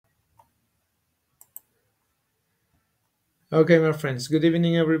Okay, my friends. Good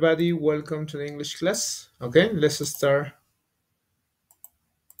evening, everybody. Welcome to the English class. Okay, let's start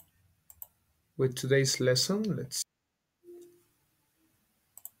with today's lesson. Let's.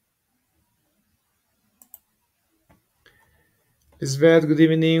 Lisbeth, good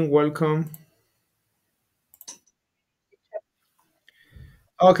evening. Welcome.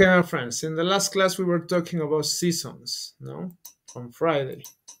 Okay, my friends. In the last class, we were talking about seasons. No, on Friday.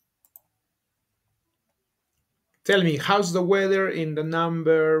 Tell me, how's the weather in the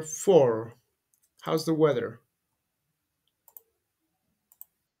number four? How's the weather?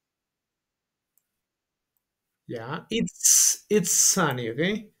 Yeah, it's sunny.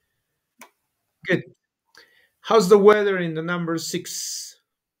 Okay, good. How's the weather in the number six?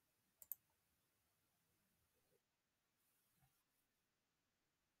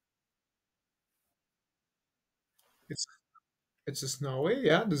 It's it's snowy.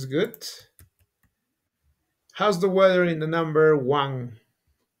 Yeah, that's good. How's the weather in the number one?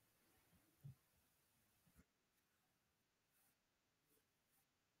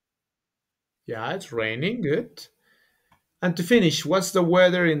 Yeah, it's raining. Good. And to finish, what's the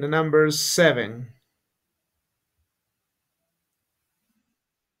weather in the number seven?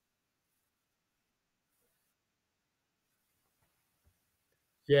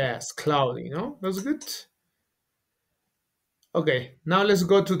 Yes, cloudy, no? That's good. Okay, now let's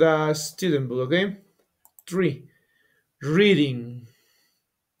go to the student book, okay? Three, reading.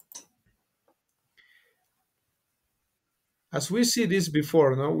 As we see this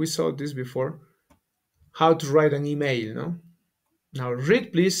before, no? We saw this before. How to write an email, no? Now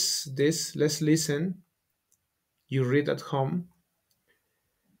read please this. Let's listen. You read at home.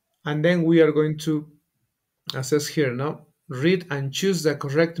 And then we are going to assess here, no? Read and choose the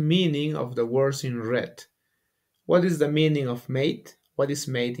correct meaning of the words in red. What is the meaning of mate? What is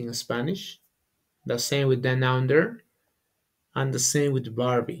mate in Spanish? The same with the noun there, and the same with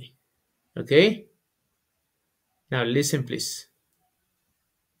Barbie. Okay? Now listen, please.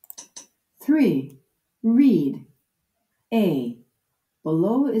 3. Read. A.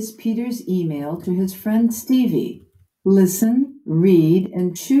 Below is Peter's email to his friend Stevie. Listen, read,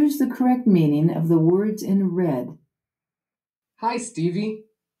 and choose the correct meaning of the words in red. Hi, Stevie.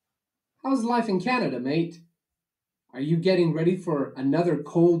 How's life in Canada, mate? Are you getting ready for another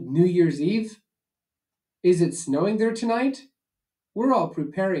cold New Year's Eve? Is it snowing there tonight? We're all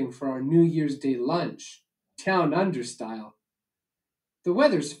preparing for our New Year's Day lunch, down under style. The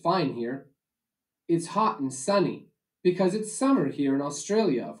weather's fine here. It's hot and sunny because it's summer here in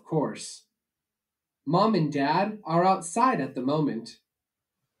Australia, of course. Mom and Dad are outside at the moment.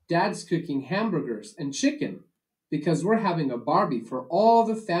 Dad's cooking hamburgers and chicken because we're having a barbie for all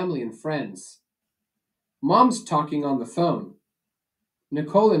the family and friends. Mom's talking on the phone.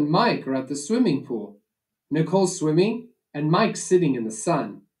 Nicole and Mike are at the swimming pool. Nicole's swimming, and Mike's sitting in the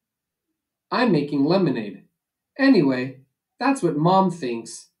sun. I'm making lemonade. Anyway, that's what Mom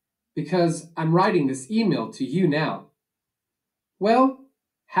thinks, because I'm writing this email to you now. Well,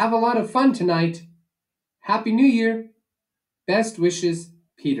 have a lot of fun tonight. Happy New Year. Best wishes,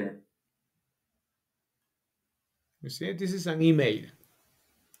 Peter. You see, this is an email.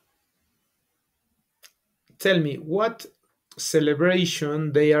 Tell me what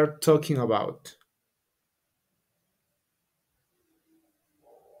celebration they are talking about.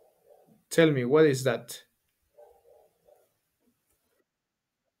 Tell me, what is that?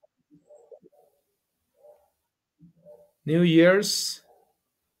 New Year's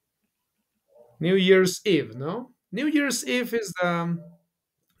New Year's Eve, no? New Year's Eve is the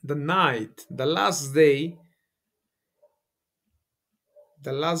night, the last day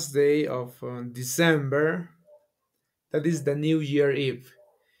of December. That is the New Year Eve,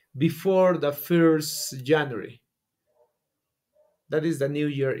 before the first January. That is the New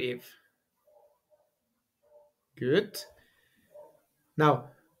Year Eve. Good. Now,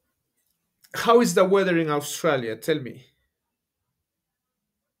 how is the weather in Australia? Tell me.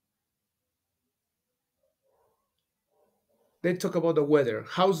 They talk about the weather.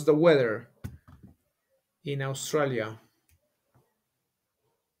 How's the weather in Australia?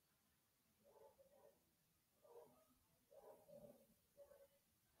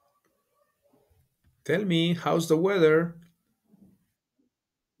 Tell me, how's the weather?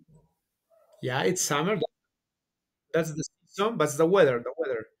 Yeah, it's summer. That's the season, but it's the weather. The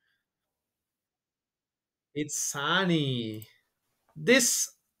weather. It's sunny. This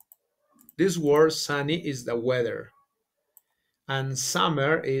word sunny is the weather, and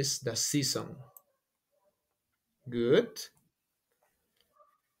summer is the season. Good.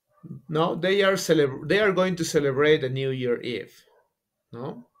 No, they are going to celebrate the New Year Eve.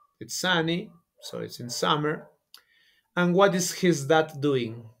 No, it's sunny, so it's in summer, And what is his dad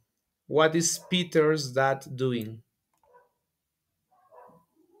doing? What is Peter's dad doing?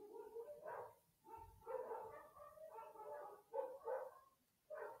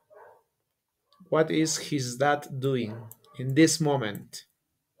 What is his dad doing in this moment?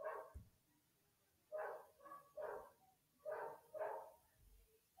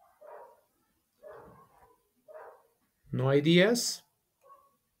 No ideas?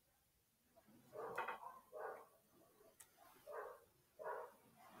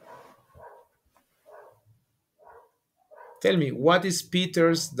 Tell me, what is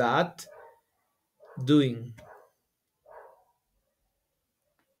Peter's dad doing?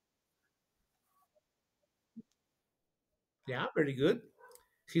 Yeah, very good.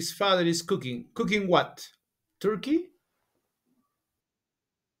 His father is cooking. Cooking what? Turkey?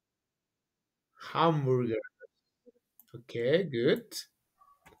 Hamburger. Okay, good.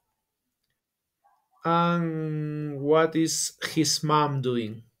 And what is his mom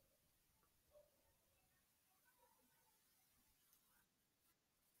doing?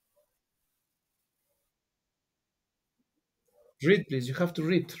 Read, please. You have to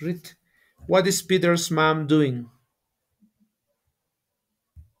read. Read. What is Peter's mom doing?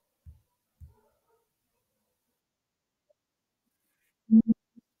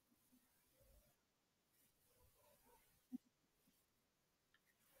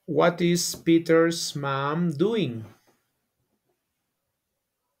 What is Peter's mom doing?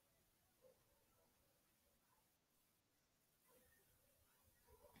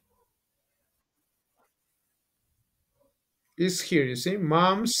 Is here, you see?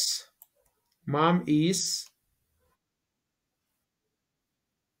 Mom is,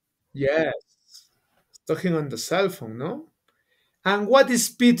 yes, talking on the cell phone, no? And what is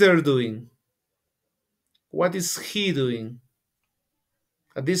Peter doing? What is he doing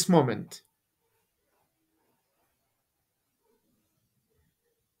at this moment?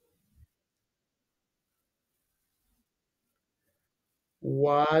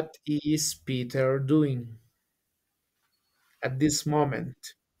 What is Peter doing at this moment?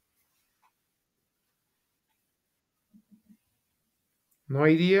 No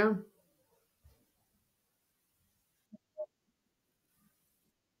idea?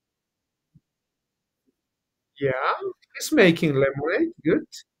 Yeah, he's making lemonade. Good.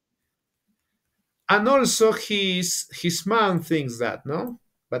 And also his mom thinks that, no?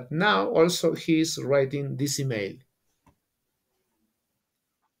 But now also he's writing this email.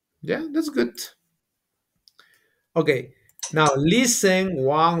 Yeah, that's good. Okay, now listen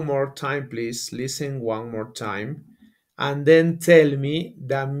one more time, please. Listen one more time. And then tell me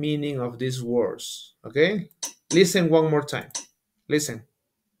the meaning of these words. Okay? Listen one more time. Listen.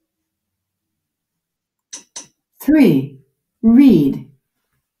 3. Read.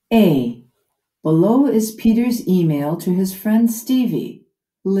 A. Below is Peter's email to his friend Stevie.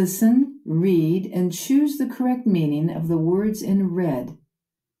 Listen, read, and choose the correct meaning of the words in red.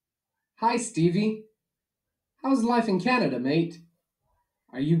 Hi, Stevie. How's life in Canada, mate?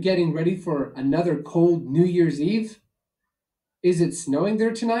 Are you getting ready for another cold New Year's Eve? Is it snowing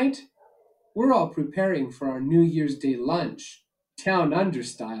there tonight? We're all preparing for our New Year's Day lunch, town under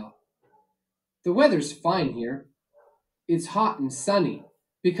style. The weather's fine here. It's hot and sunny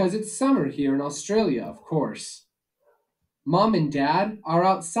because it's summer here in Australia, of course. Mom and Dad are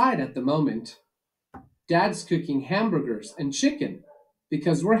outside at the moment. Dad's cooking hamburgers and chicken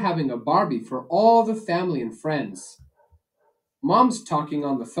because we're having a barbie for all the family and friends. Mom's talking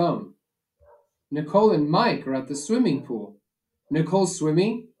on the phone. Nicole and Mike are at the swimming pool. Nicole's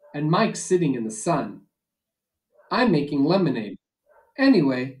swimming and Mike's sitting in the sun. I'm making lemonade.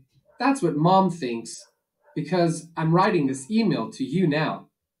 Anyway, that's what Mom thinks because I'm writing this email to you now.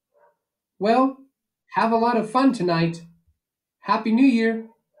 Well, have a lot of fun tonight. Happy New Year.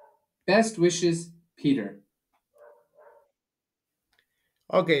 Best wishes, Peter.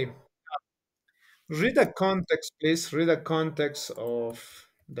 Okay, read the context, please. Read the context of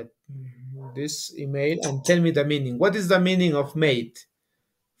the, this email and tell me the meaning. What is the meaning of mate?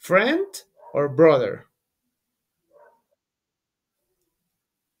 Friend or brother?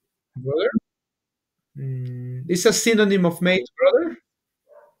 Brother? It's a synonym of mate, brother?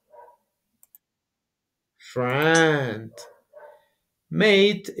 Friend.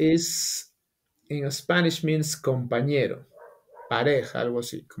 Mate is, in Spanish, means compañero, pareja, algo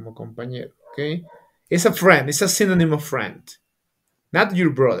así, como compañero, okay? It's a friend, it's a synonym of friend, not your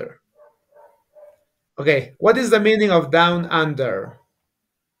brother. Okay, what is the meaning of down under?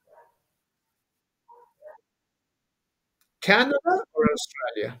 Canada or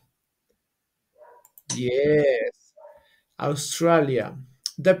Australia? Yes, Australia.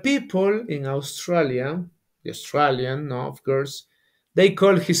 The people in Australia the Australian, no, of course. They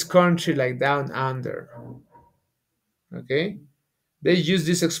call his country like down under. Okay, they use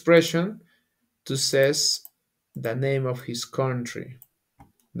this expression to says the name of his country,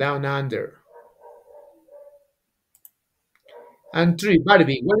 down under. And three,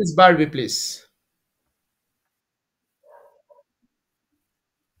 Barbie. What is Barbie, please?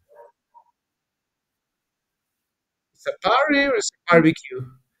 It's a party or it's a barbecue?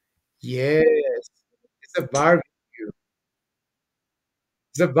 Yes, it's a barbecue.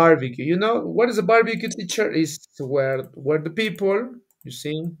 It's a barbecue. You know what is a barbecue, teacher? Is where the people, you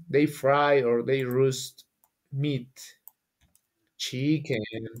see, they fry or they roast meat,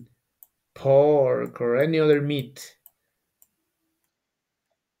 chicken, pork, or any other meat.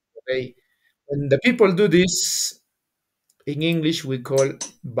 They when the people do this in English, we call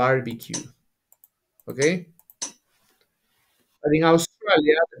barbecue. Okay, but in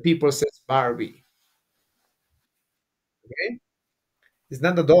Australia, the people says Barbie. Okay, it's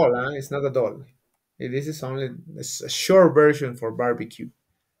not a doll, huh? It's not a doll. This is only it's a short version for barbecue.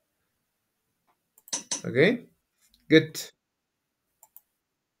 Okay, good.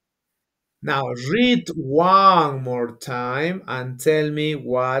 Now read one more time and tell me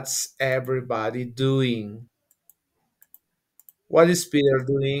what's everybody doing. What is Peter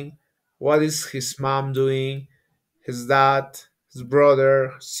doing? What is his mom doing? His dad, his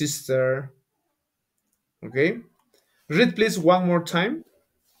brother, sister. Okay, read please one more time.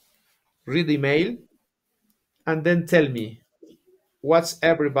 Read the email and then tell me what's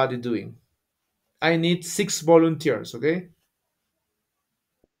everybody doing. I need 6 volunteers. Okay,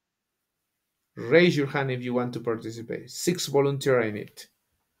 raise your hand if you want to participate. 6 volunteer I need.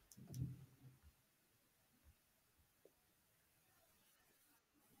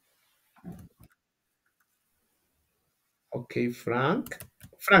 Okay, Frank.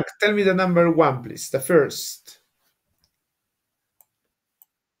 Frank, tell me the number one, please. The first.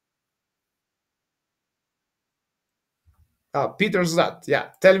 Ah, Peter's that. Yeah.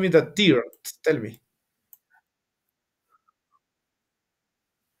 Tell me the third. Tell me.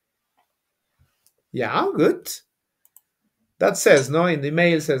 Yeah, good. That says, no, in the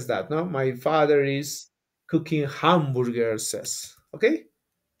mail says that, no? My father is cooking hamburgers, says. Okay?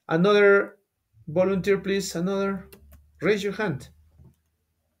 Another volunteer, please. Another. Raise your hand.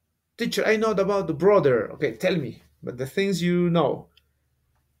 Teacher, I know about the brother. Okay, tell me. But the things you know.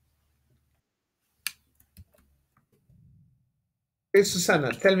 Okay,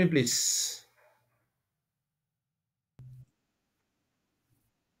 Susanna, tell me, please.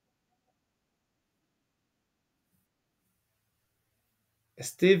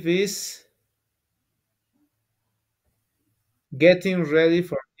 Steve is getting ready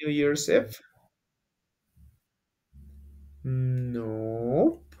for New Year's Eve.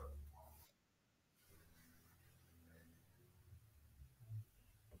 No.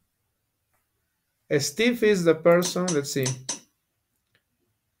 Steve is the person, let's see.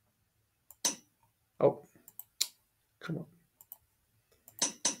 Oh, come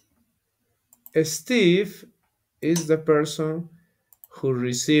on. Steve is the person who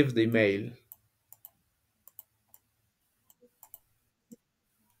received the mail.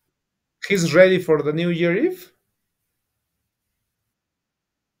 He's ready for the New Year Eve?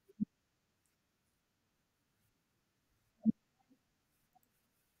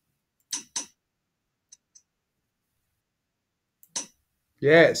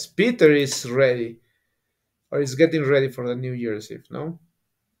 Yes, Peter is ready or is getting ready for the New Year's Eve, no?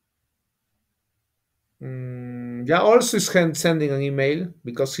 Yeah, also is sending an email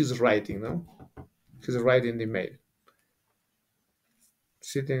because he's writing, no? He's writing the mail.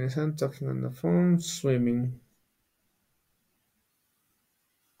 Sitting in his hand, talking on the phone, swimming.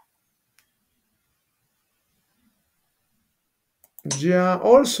 Yeah,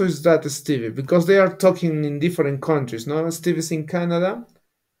 also is that Stevie because they are talking in different countries. No, Steve is in Canada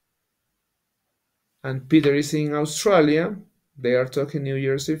and Peter is in Australia. They are talking New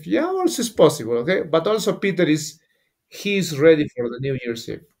Year's Eve. Yeah, also is possible. Okay, but also Peter is he's ready for the New Year's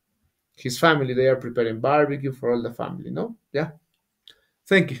Eve. His family they are preparing barbecue for all the family. No, yeah.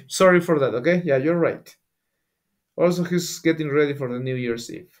 Thank you. Sorry for that. Okay, yeah, you're right. Also, he's getting ready for the New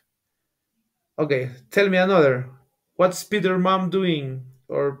Year's Eve. Okay, tell me another. What's Peter's mom doing,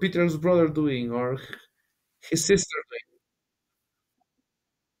 or Peter's brother doing, or his sister doing?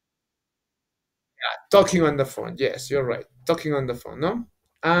 Talking on the phone. Yes, you're right. Talking on the phone, no?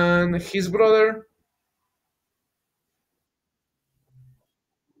 And his brother,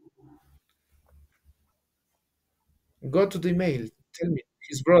 go to the mail. Tell me,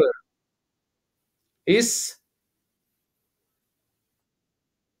 his brother is,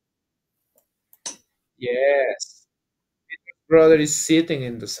 Yes. Brother is sitting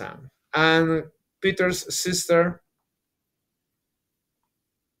in the sun. And Peter's sister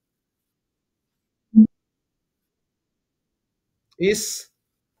is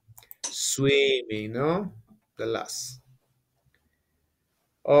swimming, no? The last.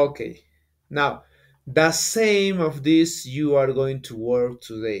 Okay. Now, the same of this you are going to work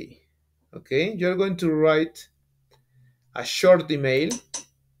today. Okay? You're going to write a short email,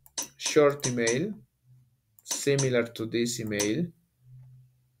 similar to this email.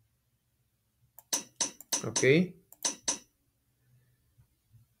 Okay?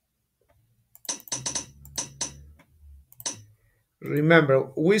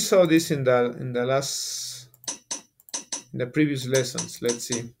 Remember, we saw this in the last in the previous lessons. Let's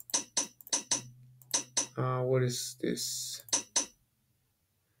see. What is this?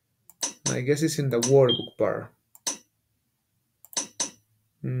 I guess it's in the workbook part.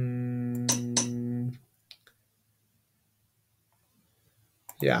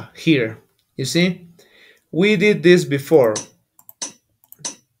 Yeah, here. You see? We did this before.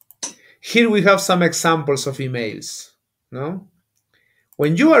 Here we have some examples of emails. No?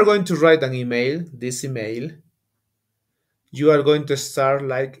 When you are going to write an email, this email, you are going to start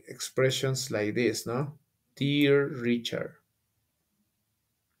like expressions like this, no? Dear Richard,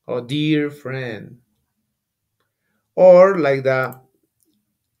 or dear friend, or like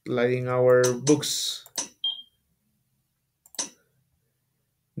in our books,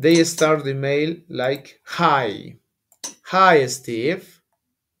 they start the mail like hi Steve.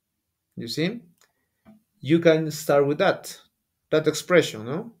 You see, you can start with that expression,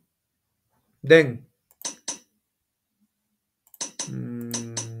 no? Then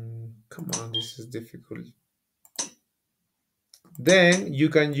come on, this is difficult. Then you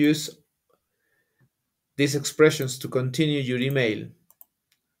can use these expressions to continue your email.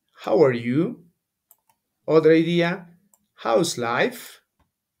 How are you? Other idea, how's life?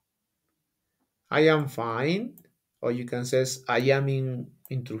 I am fine. Or you can say, I am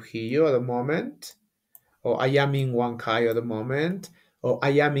in Trujillo at the moment. Or I am in Huancayo at the moment. Or I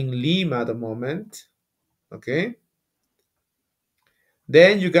am in Lima at the moment. Okay?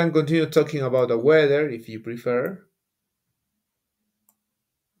 Then you can continue talking about the weather if you prefer.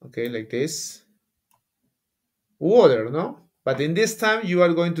 Okay, like this. Water, no? But in this time, you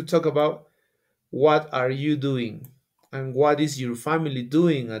are going to talk about what are you doing and what is your family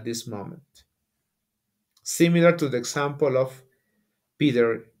doing at this moment. Similar to the example of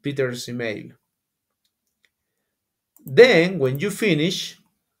Peter's email. Then, when you finish,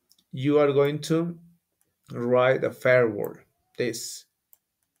 you are going to write a farewell. This.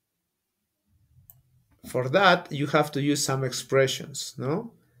 For that, you have to use some expressions,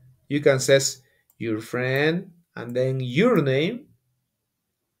 no? You can say your friend and then your name.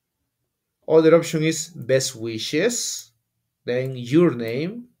 Other option is best wishes, then your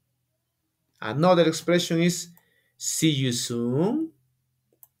name. Another expression is see you soon,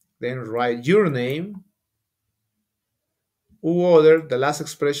 then write your name. Or the last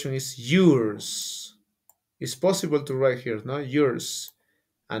expression is yours. It's possible to write here, no? Yours,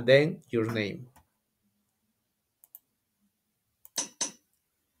 and then your name.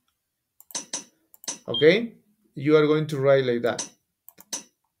 Okay? You are going to write like that.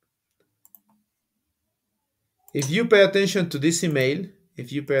 If you pay attention to this email,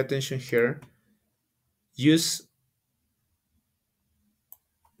 if you pay attention here, use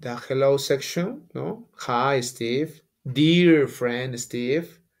the hello section, no? Hi, Steve. Dear friend,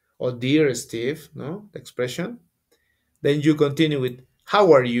 Steve. Or dear Steve, no? The expression. Then you continue with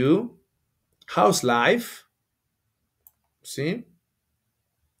how are you? How's life? See?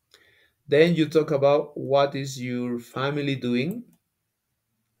 Then you talk about what is your family doing?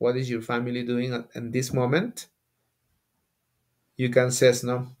 What is your family doing at this moment? You can say,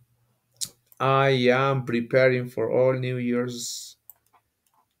 no, I am preparing for all New Year's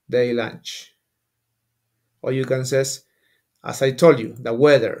Day lunch. Or you can say, as I told you, the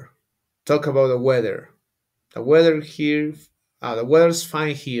weather. Talk about the weather. The weather here, the weather's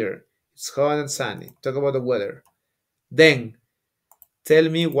fine here. It's hot and sunny. Talk about the weather. Then, tell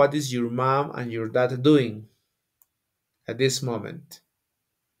me what is your mom and your dad doing at this moment.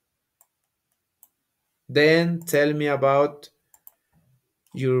 Then, tell me about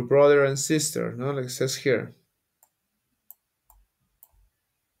your brother and sister, no, like it says here.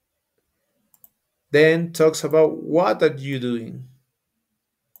 Then talks about what are you doing?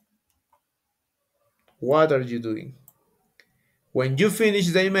 What are you doing? When you finish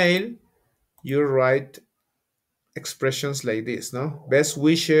the email, you write expressions like this, no? Best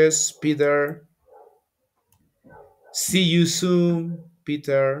wishes, Peter. See you soon,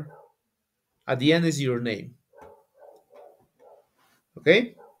 Peter. At the end is your name.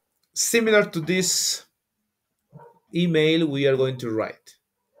 Okay? Similar to this email we are going to write.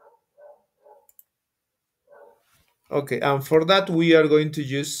 Okay, and for that we are going to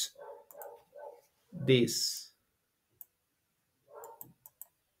use this.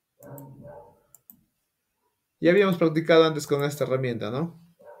 Ya habíamos practicado antes con esta herramienta, ¿no?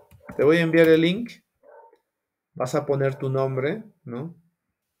 Te voy a enviar el link. Vas a poner tu nombre, ¿no?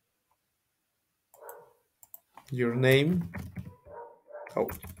 Your name. Oh.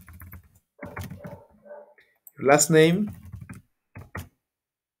 Your last name.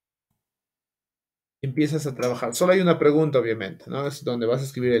 Empiezas a trabajar. Solo hay una pregunta, obviamente, ¿no? Es donde vas a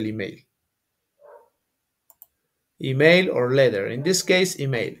escribir el email. Email or letter. In this case,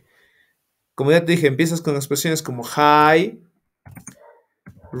 email. Como ya te dije, empiezas con expresiones como hi,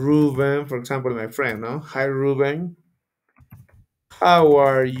 Ruben, for example, my friend, ¿no? Hi, Ruben. How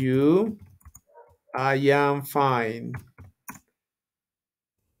are you? I am fine.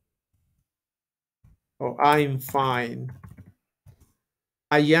 Oh, I'm fine.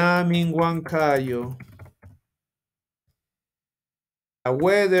 I am in Huancayo. The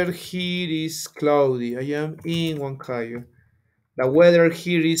weather here is cloudy. I am in Huancayo. The weather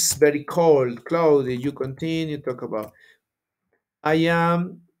here is very cold, cloudy. You continue to talk about. I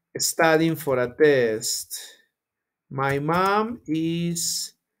am studying for a test. My mom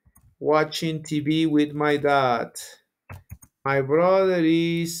is watching TV with my dad. My brother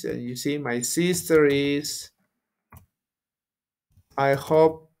is, and you see, my sister is. I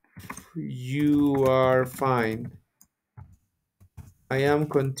hope you are fine. I am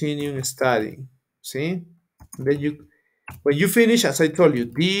continuing studying. See? Then you, when you finish, as I told you,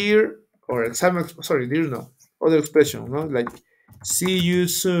 dear, or exam, sorry, dear, no, other expression, no, like, see you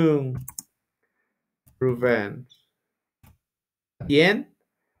soon, Ruben. At the end,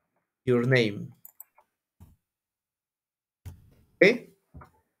 your name. Okay?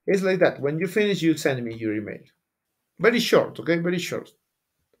 It's like that. When you finish, you send me your email. Very short, okay? Very short.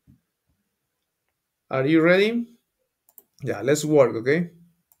 Are you ready? Yeah, let's work, okay?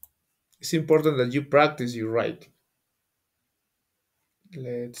 It's important that you practice your writing.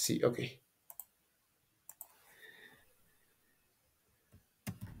 Let's see, okay.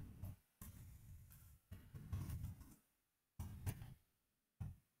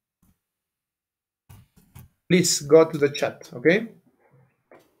 Please go to the chat, okay?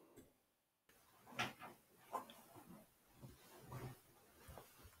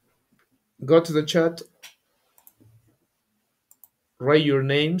 Go to the chat, write your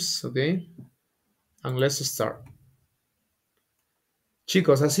names, okay? And let's start.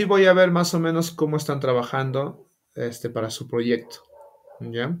 Chicos, así voy a ver más o menos cómo están trabajando para su proyecto,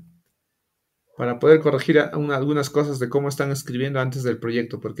 ¿ya? Para poder corregir algunas cosas de cómo están escribiendo antes del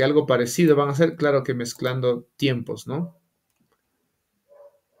proyecto, porque algo parecido van a hacer, claro que mezclando tiempos, ¿no?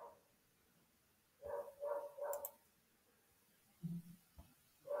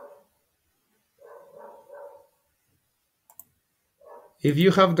 If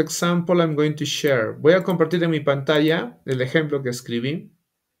you have the example, I'm going to share. Voy a compartir en mi pantalla el ejemplo que escribí.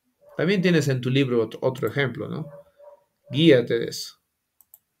 También tienes en tu libro otro ejemplo, ¿no? Guíate de eso.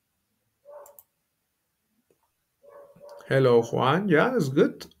 Hello, Juan. Yeah, that's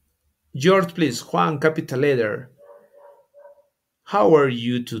good. George, please. Juan, capital letter. How are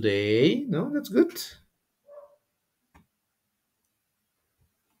you today? No, that's good.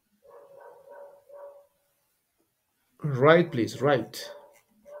 Right, please. Right.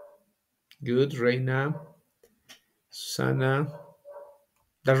 Good, Reina. Susana.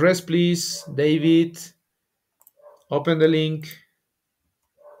 The rest, please. David. Open the link.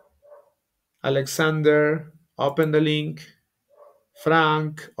 Alexander. Open the link.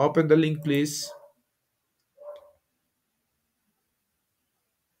 Frank. Open the link, please.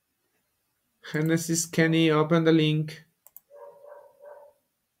 Genesis, Kenny. Open the link.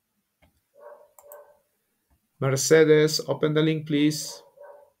 Mercedes. Open the link, please.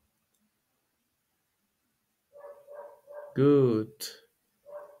 Good.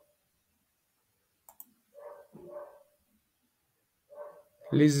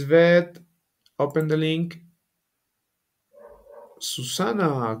 Lisbeth, open the link.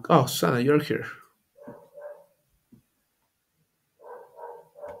 Susana, oh, Susana, you're here.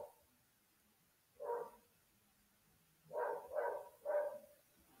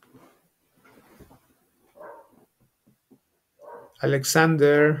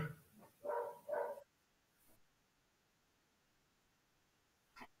 Alexander.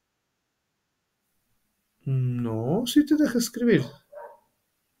 No, sí te deja escribir.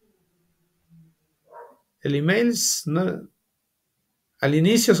 El email es no, Al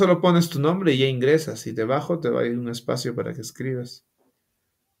inicio solo pones tu nombre y ya ingresas, y debajo te va a ir un espacio para que escribas.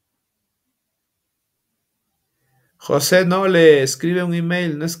 José, no le escribe un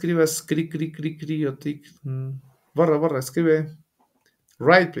email, no escribas cri, cri, cri, cri o tic. Borra, borra, escribe.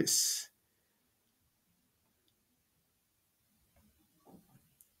 Write, please.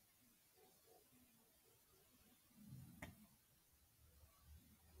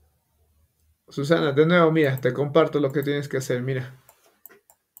 Susana, de nuevo, mira, te comparto lo que tienes que hacer. Mira,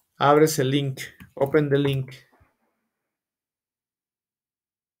 abres el link, open the link.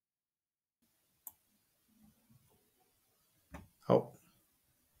 Oh.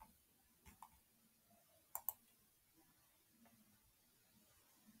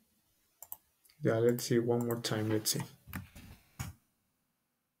 Yeah, let's see one more time. Let's see.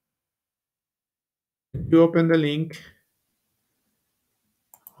 You open the link.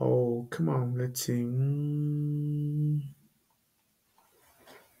 Oh, come on, let's see.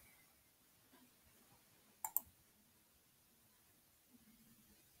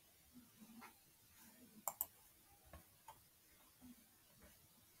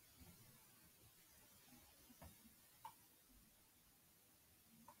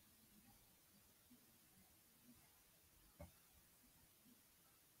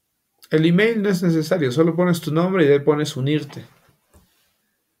 El email no es necesario, solo pones tu nombre y de ahí pones unirte.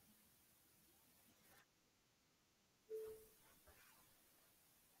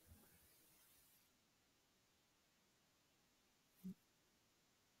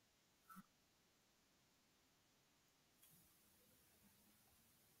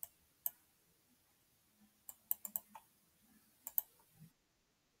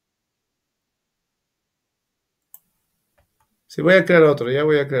 Sí, voy a crear otro, ya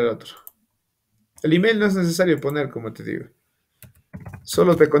voy a crear otro. El email no es necesario poner, como te digo.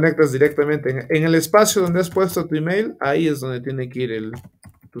 Solo te conectas directamente. En el espacio donde has puesto tu email, ahí es donde tiene que ir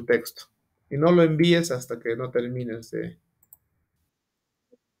tu texto. Y no lo envíes hasta que no termines de...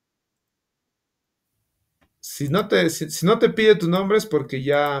 Si no te pide tu nombre es porque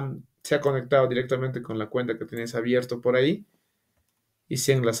ya se ha conectado directamente con la cuenta que tienes abierto por ahí y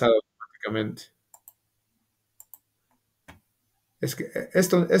se ha enlazado automáticamente. Es que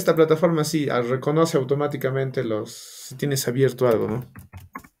esta plataforma sí reconoce automáticamente si tienes abierto algo, ¿no?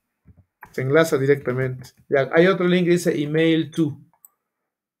 Se enlaza directamente. Ya, hay otro link que dice email to.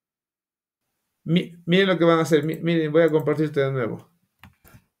 Miren lo que van a hacer. Miren, voy a compartirte de nuevo.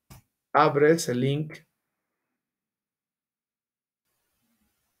 Abres el link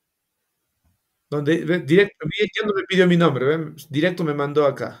donde directo, ya no me pidió mi nombre, ¿ven? Directo me mandó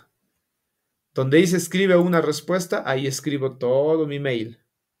acá. Donde dice escribe una respuesta, ahí escribo todo mi mail.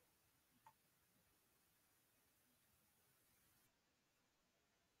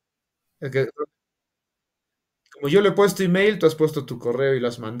 Como yo le he puesto email, tú has puesto tu correo y lo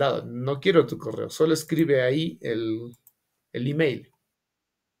has mandado. No quiero tu correo, solo escribe ahí el email.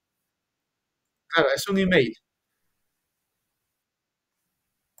 Claro, es un email.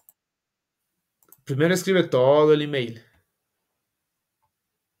 Primero escribe todo el email.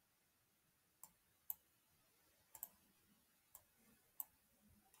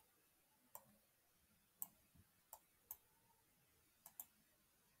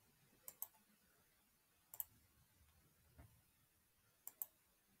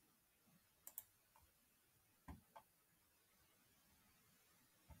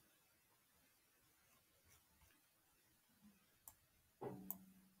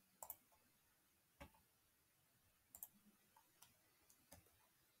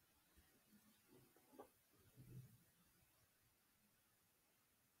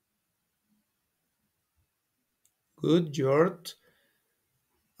 Good, George.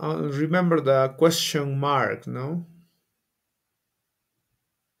 Remember the question mark, no?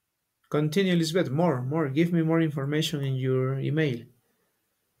 Continue, Lisbeth. More. Give me more information in your email.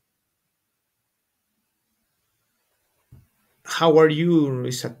 How are you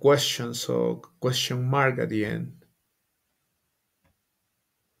is a question, so question mark at the end.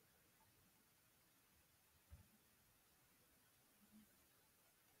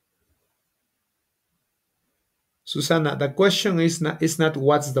 Susana, the question is not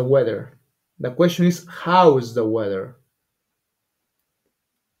what's the weather. The question is how is the weather.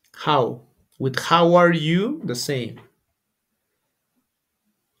 How? With how are you, the same.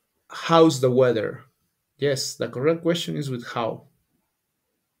 How's the weather? Yes, the correct question is with how.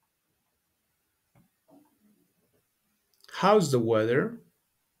 How's the weather?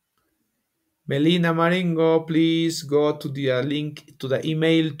 Melina Maringo, please go to the link to the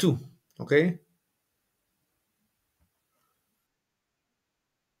email too. Okay?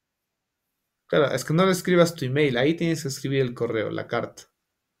 Claro, es que no le escribas tu email, ahí tienes que escribir el correo, la carta.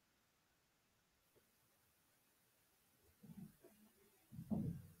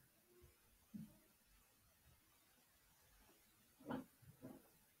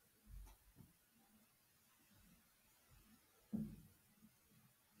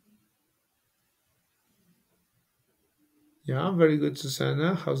 Yeah, very good,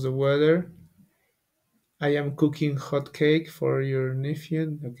 Susana. How's the weather? I am cooking hot cake for your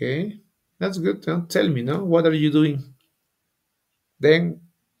nephew. Okay, that's good. Huh? Tell me, no? What are you doing? Then,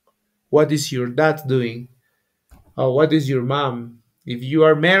 what is your dad doing? Or what is your mom? If you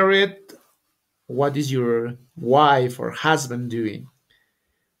are married, what is your wife or husband doing?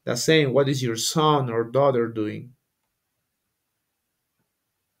 The same, what is your son or daughter doing?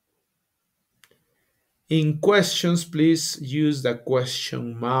 In questions, please use the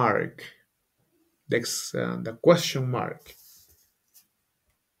question mark. The question mark.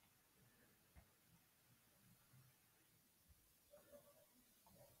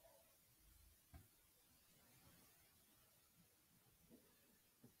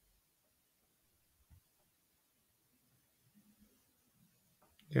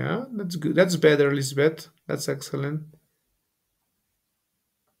 Yeah, that's good. That's better, Elizabeth. That's excellent.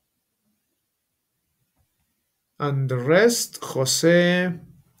 And the rest, Jose,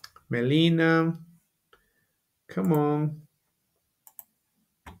 Melina, come on.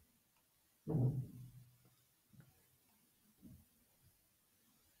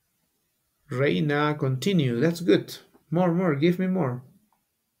 Reina, continue. That's good. More. Give me more.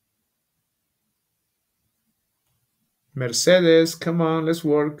 Mercedes, come on. Let's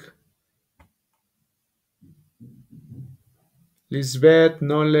work. Lisbeth,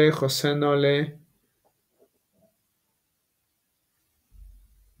 Nole, Jose, Nole.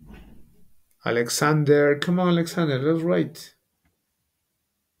 Alexander, come on, Alexander. Let's write.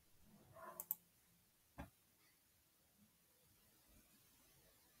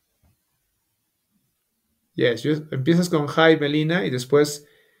 Yes, empiezas con hi, Melina, y después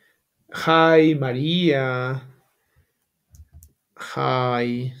hi, María.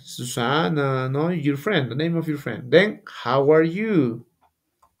 Hi, Susana, no, your friend, the name of your friend. Then, how are you?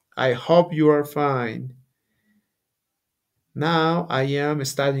 I hope you are fine. Now I am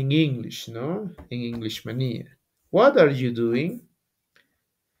studying English, no? In English Mania. What are you doing?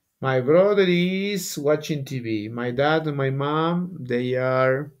 My brother is watching TV. My dad and my mom, they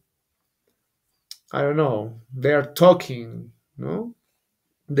are, I don't know, they are talking, no?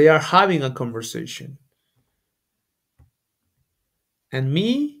 They are having a conversation. And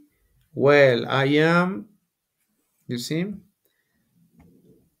me, well, I am, you see?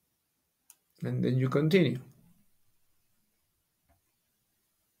 And then you continue.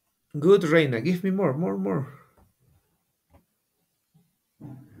 Good, Reina. Give me more.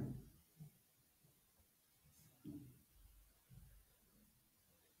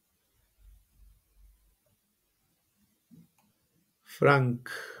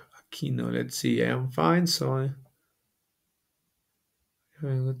 Frank Aquino. Let's see. I am fine, so I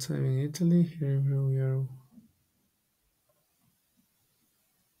having a good time in Italy. Here we are.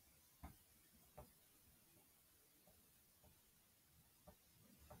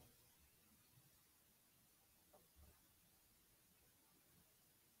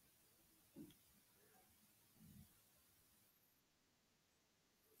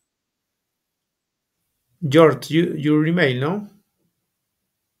 George, your email, no?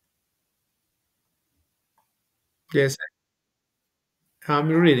 Yes, I'm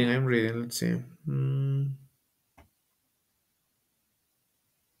reading. I'm reading. Let's see.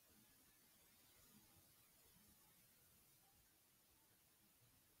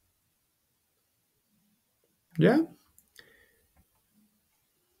 Yeah.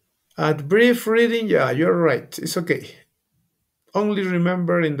 At brief reading, yeah, you're right. It's okay. Only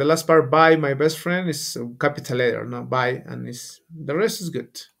remember in the last part, by my best friend is a capital letter, not by, and is the rest is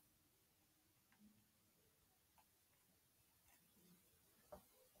good.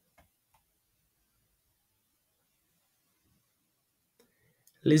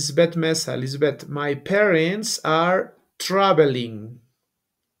 Lisbeth Mesa, Lisbeth, my parents are traveling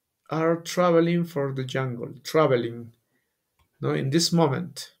for the jungle, traveling, no, in this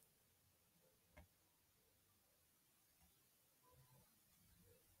moment.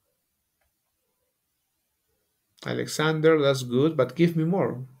 Alexander, that's good, but give me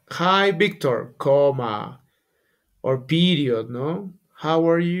more. Hi, Victor, comma, or period, no? How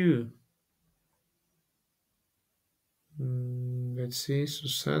are you? Let's see,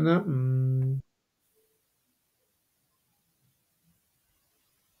 Susana.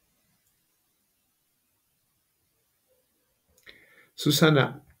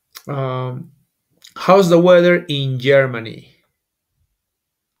 Susana, How's the weather in Germany?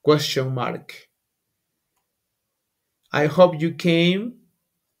 Question mark. I hope you came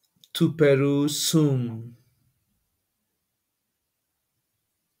to Peru soon.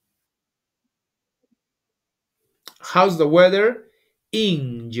 How's the weather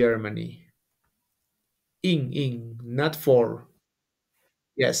in Germany? Not for.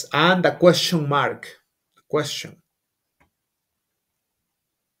 Yes, and the question mark. Question.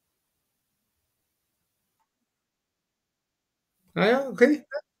 Ah, yeah, okay.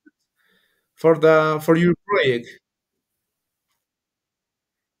 For your project.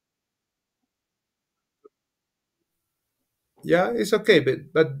 Yeah, it's okay,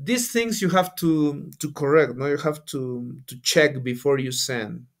 but these things you have to correct. No, you have to check before you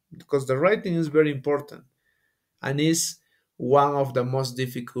send because the writing is very important and is one of the most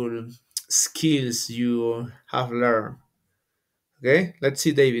difficult skills you have learned. Okay, let's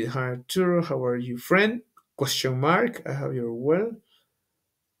see, David. Hi, Arturo. How are you, friend? Question mark. I have your well.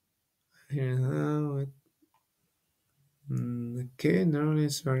 Here now. Okay, now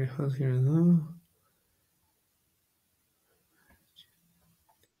it's very hot here now.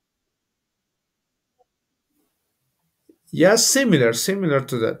 Yeah, similar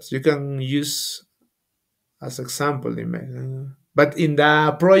to that. You can use as example the email. But in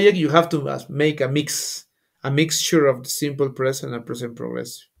the project, you have to make a mixture of the simple present and present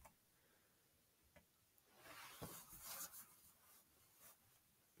progressive.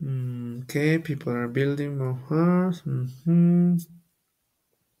 Okay, people are building more house.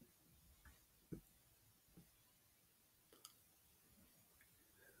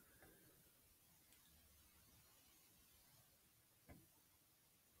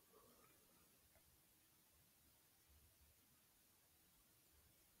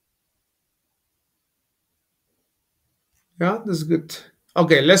 Yeah, that's good.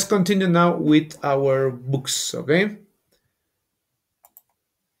 Okay, let's continue now with our books. Okay,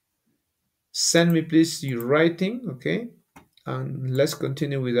 send me please your writing. Okay, and let's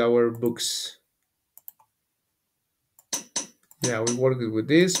continue with our books. Yeah, we worked with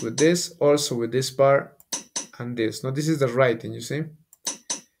this, also with this part and this. Now this is the writing, you see.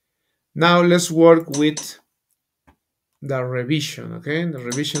 Now let's work with the revision, okay? The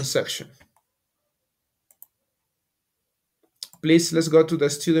revision section. Please, let's go to the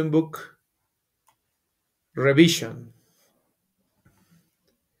student book revision.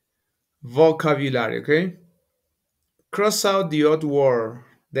 Vocabulary, okay? Cross out the odd word,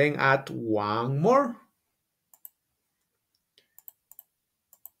 then add one more.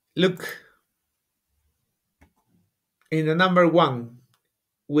 Look, in the number one,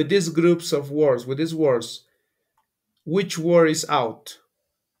 with these groups of words, with these words, which word is out?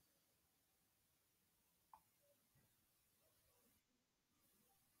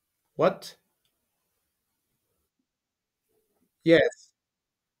 What? Yes,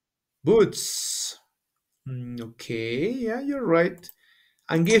 boots. Okay, yeah, you're right.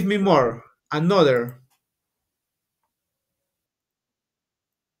 And give me more. Another.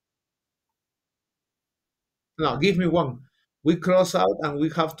 No, give me one. We cross out and we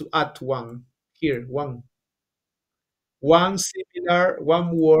have to add one. Here, one. One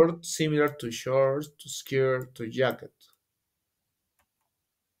word similar to shorts, to skirt, to jacket.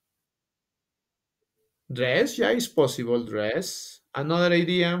 Dress, yeah, it's possible. Dress. Another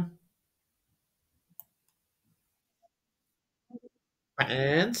idea.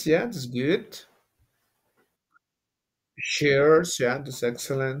 Pants, yeah, that's good. Shirts, yeah, that's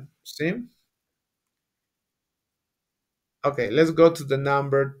excellent. See? Okay, let's go to the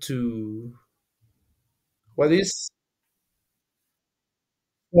number two. What is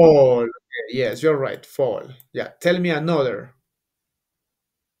fall? Okay, yes, you're right. Fall. Yeah, tell me another.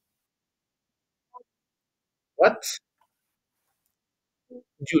 What?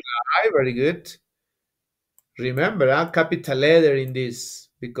 July, very good. Remember, capital letter in this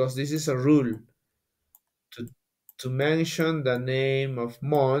because this is a rule. To, to mention the name of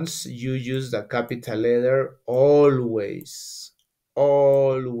months, you use the capital letter always.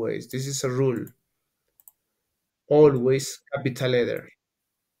 Always. This is a rule. Always capital letter.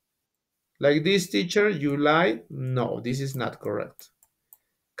 Like this teacher, July. No, this is not correct.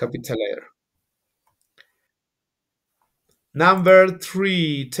 Capital letter. Number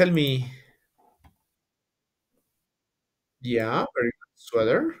three. Tell me. Yeah, very good.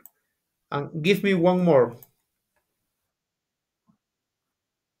 Sweater. And give me one more.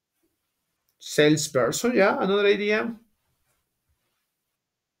 Salesperson. Yeah, another idea.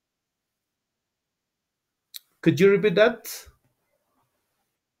 Could you repeat that?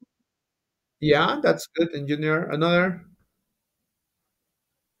 Yeah, that's good. Engineer. Another.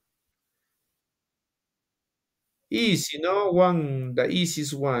 Easy, no? One, the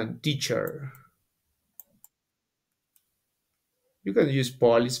easiest one, teacher. You can use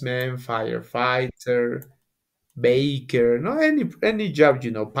policeman, firefighter, baker, no, any job,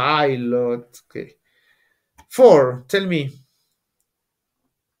 pilot. Okay. Four, tell me.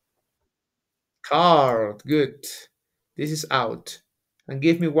 Card, good. This is out. And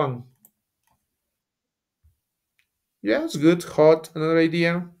give me one. Yeah, it's good. Hot, another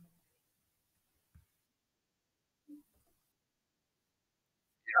idea.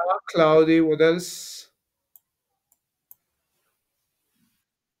 Cloudy, what else?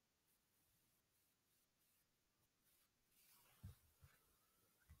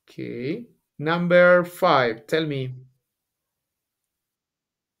 Okay. Number five, tell me.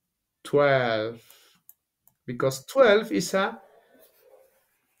 12. Because 12 is a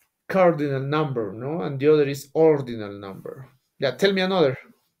cardinal number, no? And the other is ordinal number. Yeah, tell me another.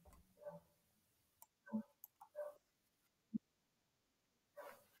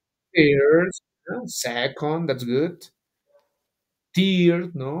 Pairs, yeah, second, that's good.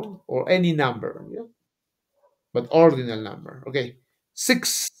 Tiered, no? Or any number, yeah? But ordinal number. Okay.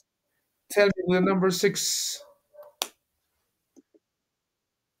 Six. Tell me the number six.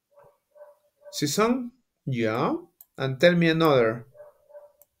 Season? Yeah. And tell me another.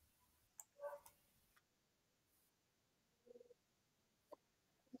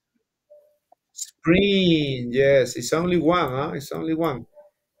 Spring. Yes, it's only one, huh? It's only one.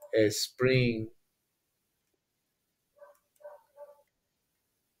 Spring.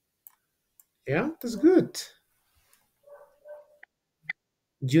 Yeah, that's good.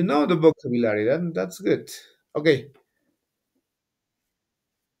 You know the vocabulary. That's good. Okay,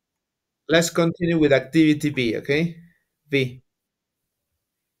 let's continue with activity B, okay? B.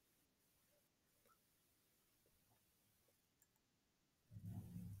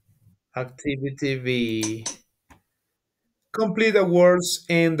 Activity B. Complete the words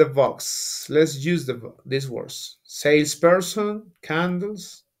in the box. Let's use these words. Salesperson,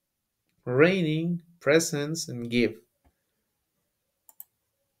 candles, raining, presents, and give.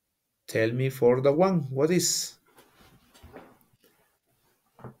 Tell me for the one, what is?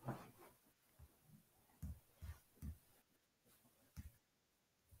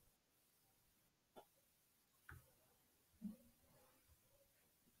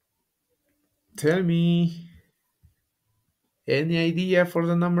 Tell me any idea for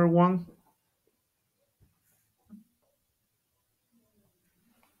the number one?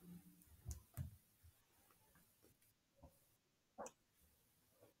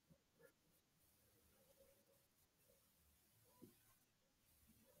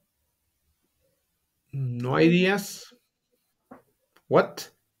 No ideas?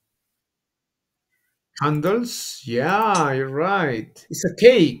 What? Candles? Yeah, you're right. It's a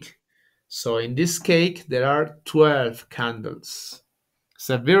cake. So in this cake, there are 12 candles. It's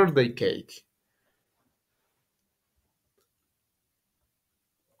a birthday cake.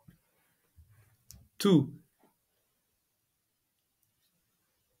 Two,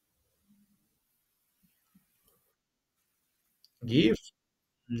 gift?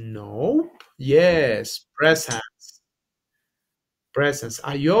 Nope. Yes, presents. Presents.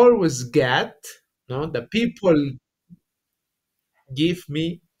 I always get, no, the people give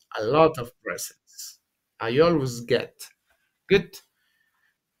me a lot of presents. I always get. Good.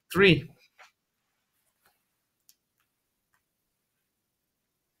 Three.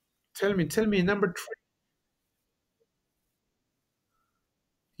 Tell me, number three.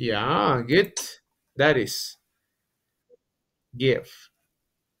 Yeah, good. That is give.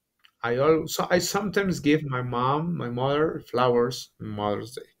 I sometimes give my mother flowers on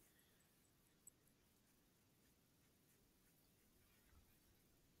Mother's Day.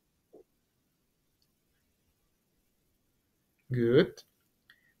 Good.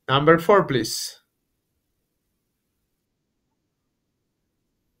 Number four, please.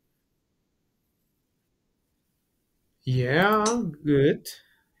 Yeah, good.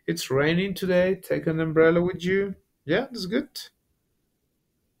 It's raining today. Take an umbrella with you. Yeah, that's good.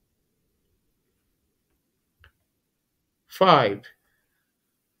 Five.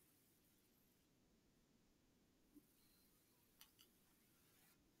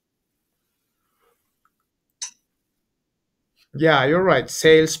 Yeah, you're right.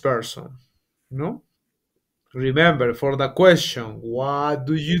 Salesperson. No? Remember, for the question, what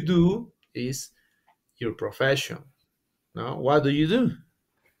do you do? Is your profession. No? What do you do?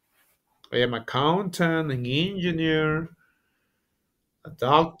 I am accountant, an engineer, a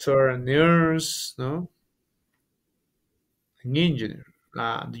doctor, a nurse, no? An engineer.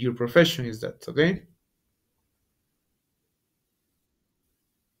 Your profession is that, okay?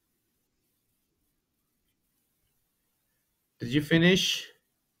 Did you finish?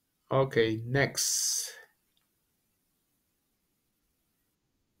 Okay, next.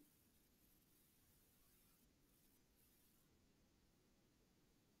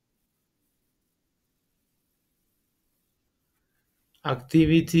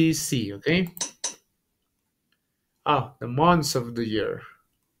 Activity C, okay? Ah, the months of the year.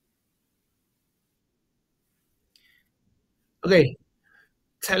 Okay,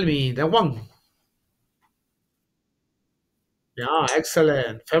 tell me that one. Yeah,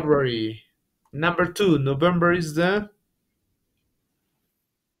 excellent. February. Number two, November is the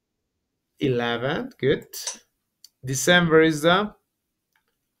 11th. Good. December is the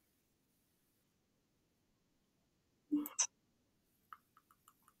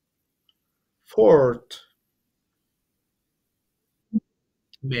 4th.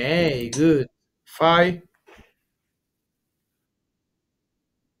 May. Good. 5.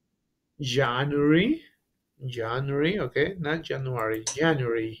 January. January. Okay, not January.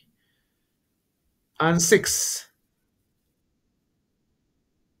 January. And 6.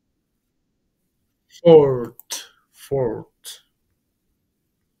 4th. 4th.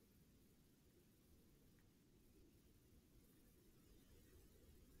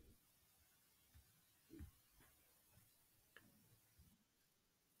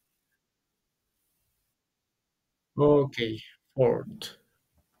 Okay, 4th.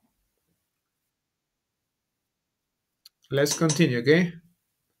 Let's continue, okay?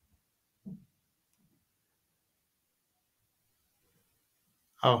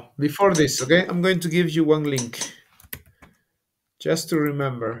 Oh, before this, okay, I'm going to give you one link just to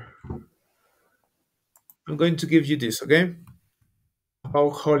remember. I'm going to give you this, okay? About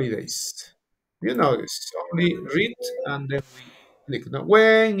holidays. You know this. Only read and then we click. Now,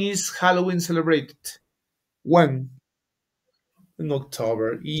 when is Halloween celebrated? When? In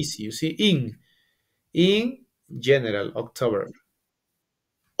October. Easy. You see, in general, October.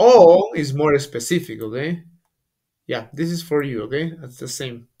 O is more specific, okay? Yeah, this is for you, okay? That's the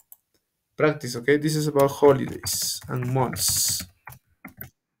same. Practice, okay? This is about holidays and months.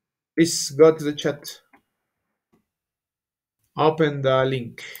 Please go to the chat. Open the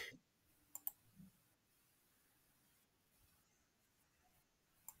link.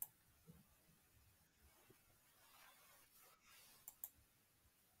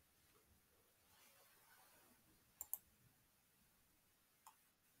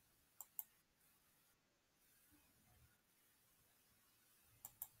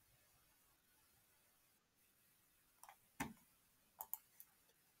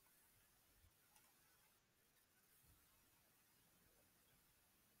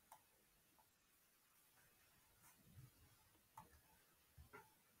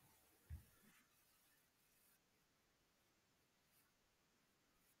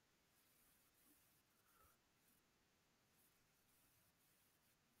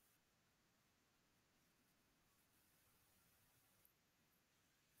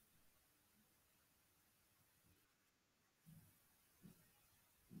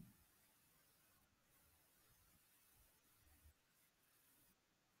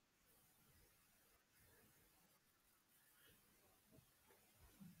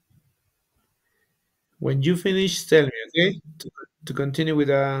 When you finish, tell me, okay? To continue with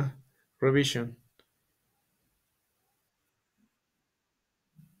the revision.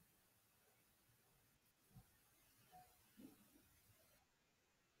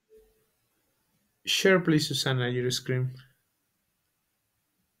 Share, please, Susanna, your screen.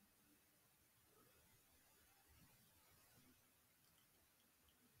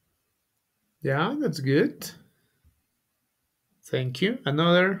 Yeah, that's good. Thank you.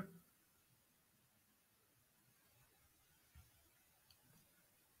 Another.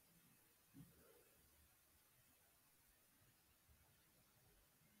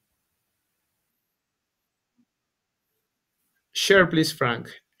 Share, please, Frank.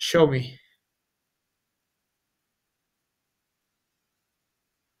 Show me.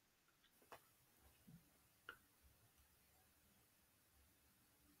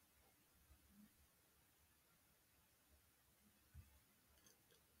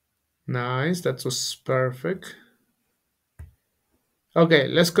 Nice. That was perfect. Okay,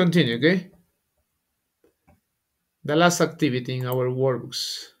 let's continue, okay? The last activity in our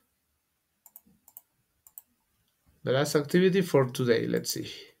workbooks. The last activity for today. Let's see.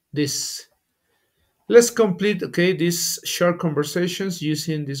 This. Let's complete, okay, these short conversations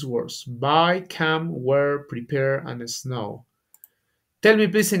using these words. Buy, come, wear, prepare, and snow. Tell me,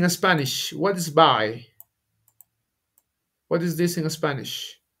 please, in Spanish, what is buy? What is this in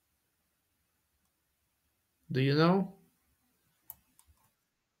Spanish? Do you know?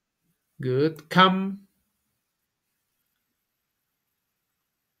 Good. Come.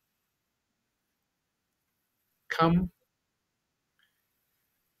 Come,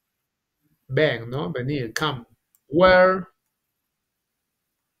 ven, ¿no? Venir, come. Where,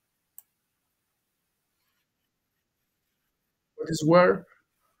 what is where?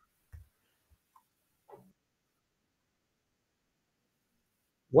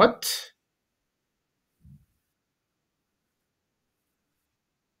 What?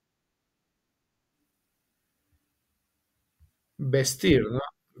 Vestir, ¿no?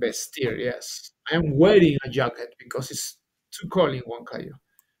 Vestir, yes. I'm wearing a jacket because it's too cold in Huancayo.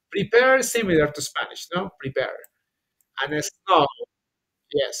 Prepare, similar to Spanish, no? Prepare. And a snow,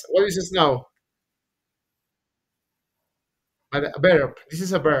 yes. What is snow? But a verb. This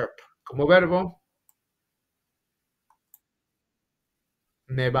is a verb. Como verbo,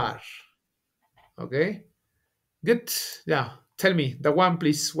 nevar. Okay? Good. Yeah. Tell me, the one,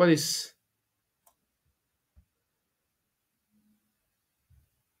 please.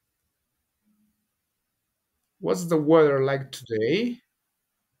 What's the weather like today?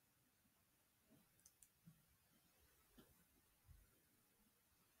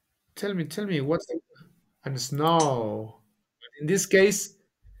 Tell me, what's the and snow? In this case,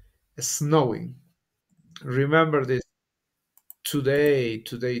 snowing. Remember this. Today.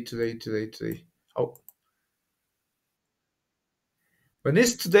 Oh, when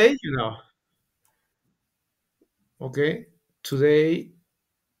it's today, okay? Today,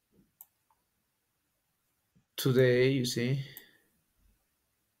 you see.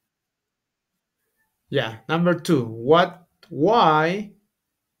 Yeah, number two. Why?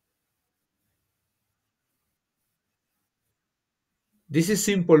 This is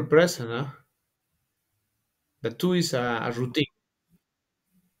simple present, huh? The two is a routine.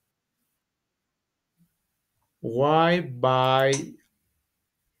 Why buy?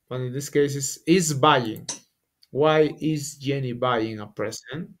 Well, in this case, is buying. Why is Jenny buying a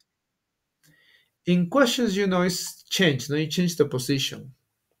present? In questions, it's changed. No, you change the position.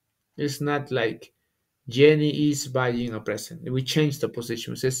 It's not like Jenny is buying a present. We change the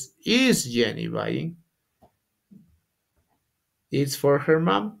position. It says, is Jenny buying? It's for her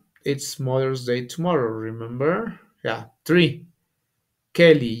mom. It's Mother's Day tomorrow, remember? Yeah. Three.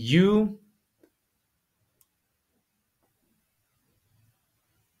 Kelly, you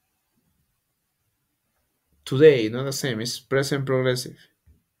today, not the same. It's present progressive.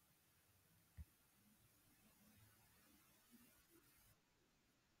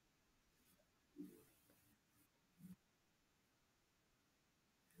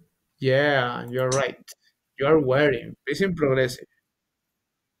 Yeah, you're right. You are wearing. Present progressive.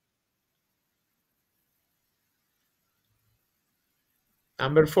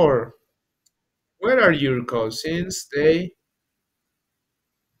 Number four. Where are your cousins? They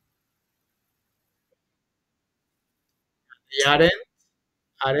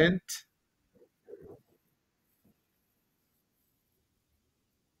aren't.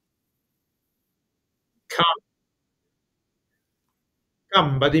 Come,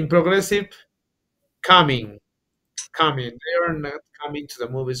 come, but in progressive, coming, coming. They are not coming to the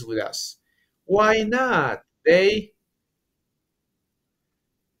movies with us. Why not? They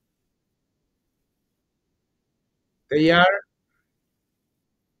are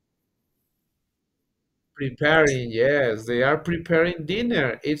preparing. Yes, they are preparing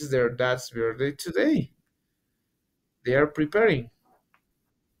dinner. It's their dad's birthday today. They are preparing.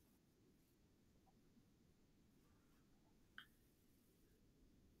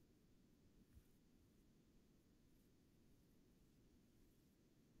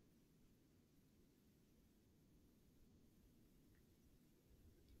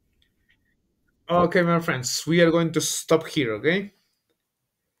 Okay, my friends, we are going to stop here. Okay,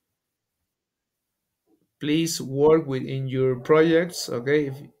 please work within your projects.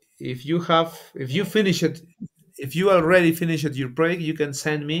 Okay, if you finish it, if you already finished your project, you can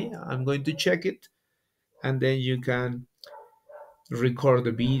send me. I'm going to check it, and then you can record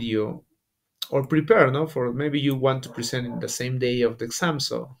the video or prepare. No, for maybe you want to present it the same day of the exam.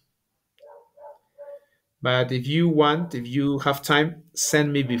 So, but if you have time,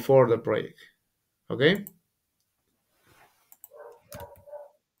 send me before the project. Okay.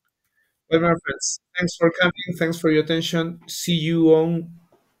 Well, my friends, thanks for coming. Thanks for your attention. See you on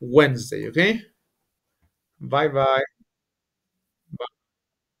Wednesday. Okay. Bye bye.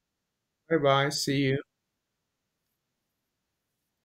 Bye bye. See you.